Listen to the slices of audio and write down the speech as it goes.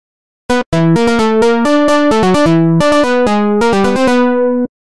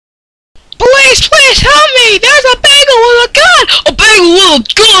there's a bagel with a gun! A bagel with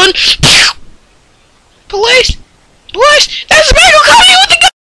a gun! Police! Police! There's a bagel coming with a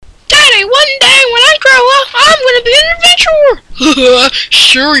gun! Daddy, one day when I grow up, I'm gonna be an adventurer!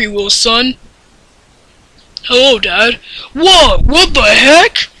 Sure you will, son. Hello, Dad. What? What the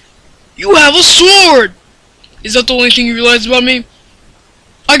heck? You have a sword! Is that the only thing you realize about me?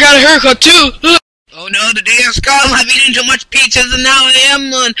 I got a haircut too! Oh no, the day has come. I've eaten too much pizzas and now I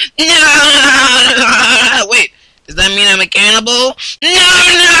am one. No! Wait, does that mean I'm a cannibal? No!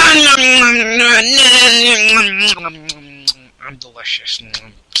 I'm delicious.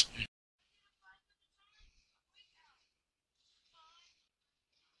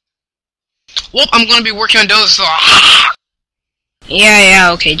 Well, I'm gonna be working on Dodasodes.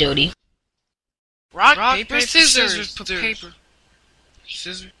 Yeah, okay, Jody. Rock, paper, scissors, paper.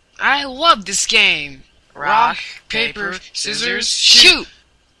 Scissors. I love this game. Rock, paper, scissors, shoot!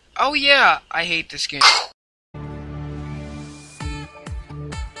 Oh yeah, I hate this game.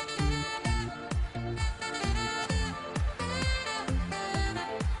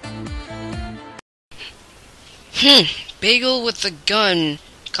 Bagel with a gun,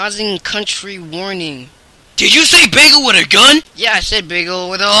 causing country warning. Did you say bagel with a gun? Yeah, I said bagel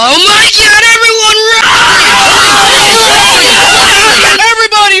with a... Oh my god, everyone run!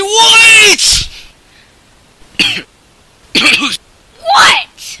 Everybody, wait!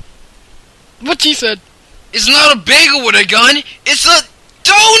 What? What she said? It's not a bagel with a gun, it's a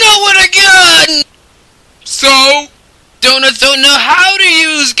donut with a gun! So, donuts don't know how to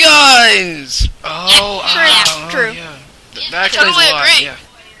use guns! Oh, True. Yeah. That explains a lot, yeah.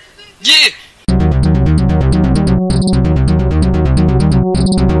 Yeah,